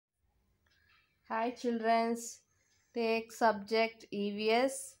Hi children, take subject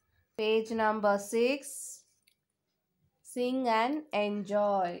E.V.S, page number 6, sing and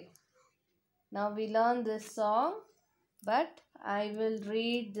enjoy. Now we learn this song, but I will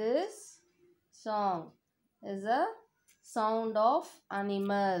read this song as a sound of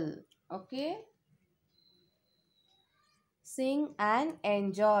animal. Okay? Sing and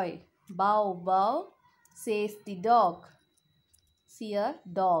enjoy. Bow, bow, says the dog. See a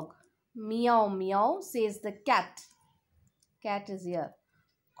dog. Meow, meow, says the cat. Cat is here.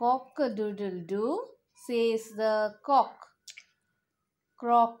 Cock-a-doodle-doo, says the cock.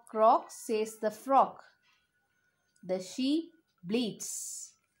 Croak, croak, says the frog. The sheep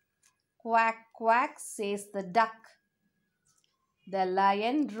bleats. Quack, quack, says the duck. The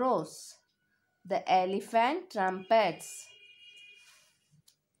lion roars. The elephant trumpets.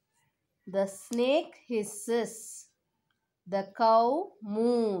 The snake hisses. The cow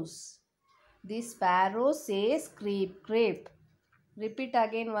moos. The sparrow says creep, creep. Repeat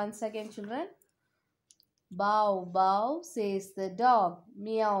again once again, children. Bow, bow, says the dog.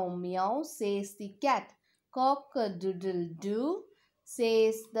 Meow, meow, says the cat. Cock-a-doodle-doo,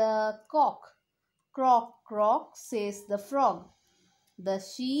 says the cock. Croak, croak, says the frog. The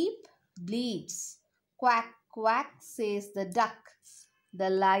sheep bleats. Quack, quack, says the duck. The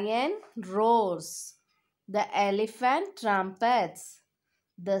lion roars. The elephant trumpets.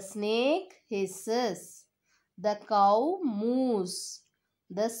 The snake hisses. The cow moos.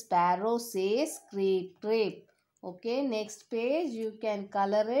 The sparrow says creep, creep. Okay, next page you can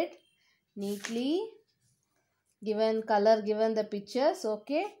color it neatly. Given the pictures.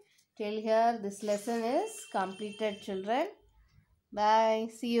 Okay, till here this lesson is completed, children. Bye.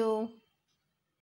 See you.